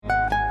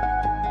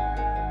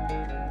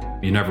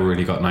You never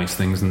really got nice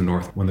things in the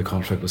north when the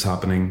conflict was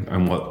happening,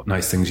 and what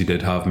nice things you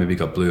did have maybe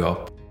got blew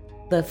up.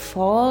 The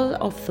fall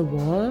of the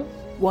wall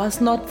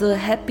was not the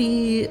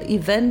happy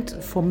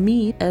event for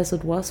me as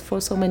it was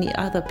for so many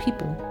other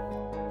people.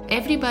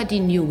 Everybody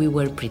knew we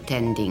were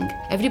pretending.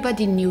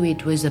 Everybody knew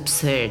it was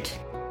absurd.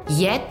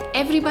 Yet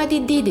everybody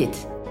did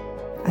it.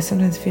 I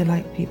sometimes feel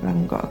like people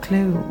haven't got a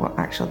clue what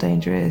actual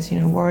danger is,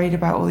 worried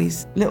about all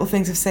these little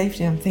things of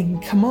safety. I'm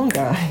thinking, come on,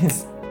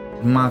 guys.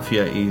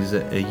 Mafia is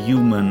a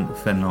human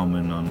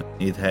phenomenon.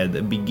 It had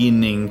a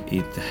beginning,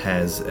 it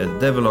has a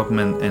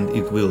development, and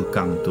it will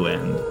come to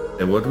end.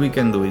 And what we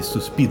can do is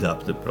to speed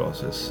up the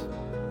process.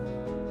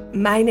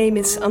 My name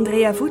is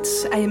Andrea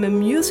Voets. I am a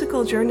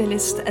musical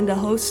journalist and the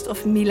host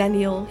of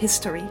Millennial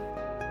History,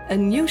 a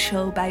new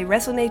show by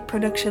Resonate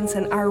Productions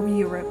and Are We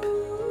Europe.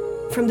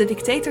 From the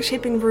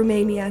dictatorship in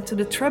Romania to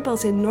the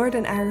troubles in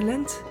Northern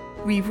Ireland,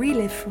 we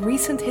relive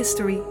recent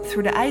history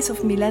through the eyes of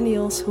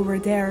millennials who were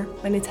there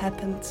when it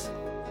happened.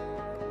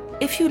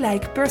 If you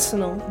like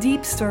personal,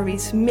 deep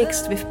stories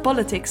mixed with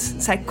politics,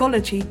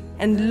 psychology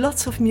and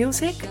lots of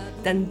music,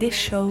 then this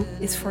show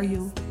is for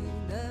you.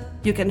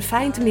 You can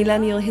find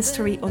Millennial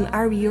History on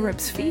Are We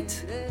Europe's feed,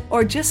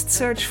 or just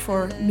search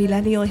for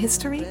Millennial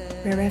History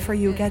wherever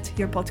you get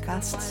your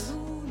podcasts.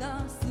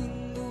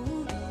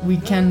 We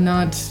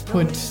cannot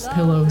put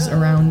pillows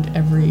around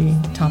every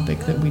topic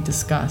that we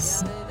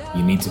discuss.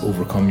 You need to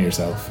overcome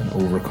yourself and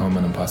overcome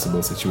an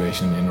impossible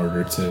situation in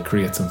order to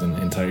create something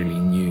entirely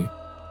new.